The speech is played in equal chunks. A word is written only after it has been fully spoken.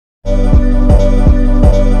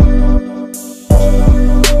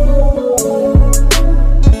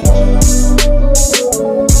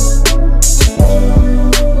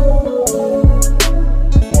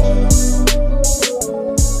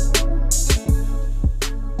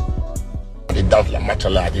dance like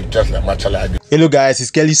Machala, they dress like Machala. Hello guys,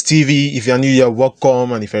 it's Kelly's TV. If you're new here,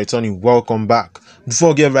 welcome, and if you're returning, welcome back. Before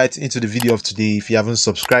we get right into the video of today, if you haven't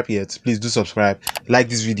subscribed yet, please do subscribe, like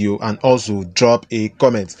this video, and also drop a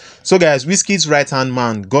comment. So guys, Wizkid's right-hand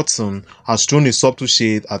man, Godson, has thrown a subtle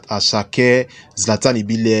shade at Asake, Zlatan,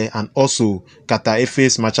 ibile, and also Kata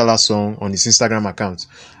Efe's Machala song on his Instagram account.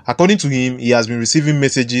 According to him, he has been receiving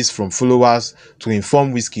messages from followers to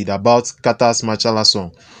inform Wizkid about Kata's Machala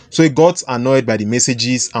song. So he got annoyed by the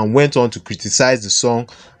messages and went on to criticize the song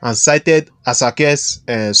and cited Asake's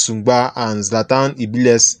Sungba and Zlatan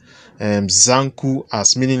Ibile's Zanku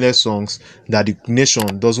as meaningless songs that the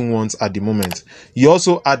nation doesn't want at the moment. He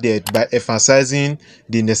also added by emphasizing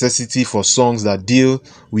the necessity for songs that deal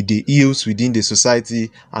with the ills within the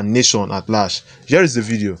society and nation at large. Here is the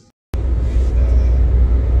video.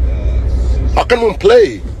 I can't even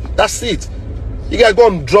play. That's it. You guys go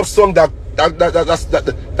and drop song that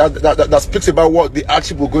speaks about what the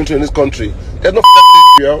hardship we're going through in this country. There's no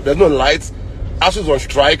here. There's no lights. ASU's on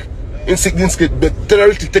strike. But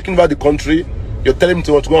terrorists taking over the country. You're telling me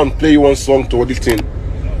to go and play one song to all this thing.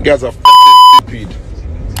 You guys are stupid.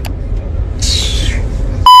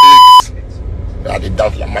 They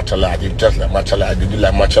dance like Machala. They dress like Machala. They do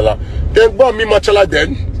like Machala. Then go and meet Machala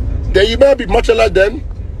then. Then you better be Machala then.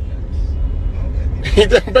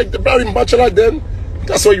 Machala then.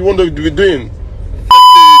 That's what you want to be doing.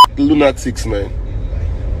 Lunatics, man.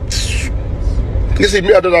 Listen,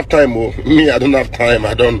 me, I don't have time, oh. Me, I don't have time.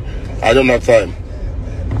 I don't have time.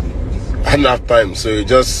 I don't have time. So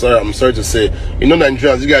just sorry, I'm sorry to say. You know,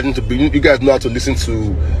 Nigerians, you guys know how to listen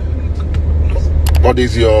to all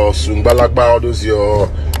these your Sungbalagba, all those your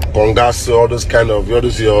Kongaso, all those kind of all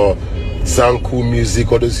those your Zanku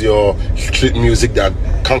music, all those your street music that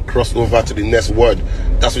can't cross over to the next word.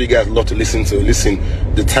 That's what you guys love to listen to. Listen,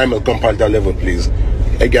 the time has gone past that level, please.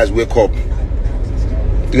 Hey guys, wake up.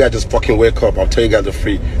 You guys just fucking wake up. I'll tell you guys the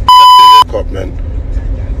free. Wake up, man.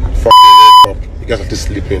 Fucking wake up. You guys are still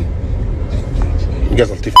sleeping. You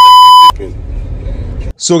guys are still sleeping.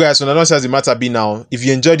 So guys, so now as the matter be now, if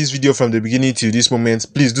you enjoyed this video from the beginning to this moment,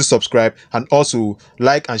 please do subscribe and also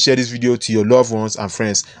like and share this video to your loved ones and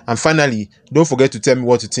friends. And finally, don't forget to tell me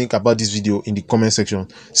what you think about this video in the comment section.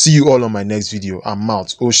 See you all on my next video. I'm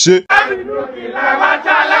out. Oh shit.